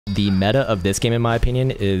the meta of this game, in my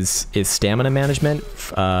opinion, is stamina management.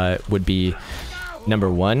 Would be number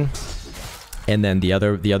one. And then the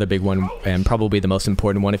other big one, and probably the most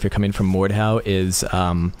important one if you're coming from Mordhau, is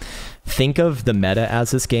think of the meta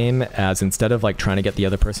as this game as, instead of like trying to get the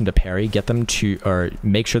other person to parry, get them to, or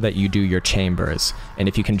make sure that you do your chambers. And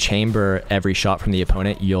if you can chamber every shot from the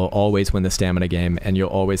opponent, you'll always win the stamina game, and you'll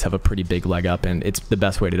always have a pretty big leg up, and it's the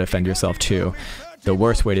best way to defend yourself too. The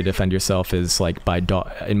worst way to defend yourself is like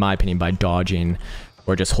in my opinion, by dodging,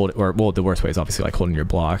 or just well, the worst way is obviously like holding your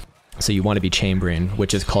block. So you want to be chambering,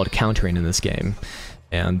 which is called countering in this game.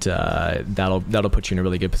 And that'll put you in a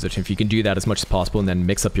really good position if you can do that as much as possible, and then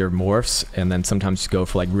mix up your morphs, and then sometimes go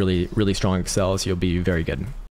for like really strong excels. You'll be very good.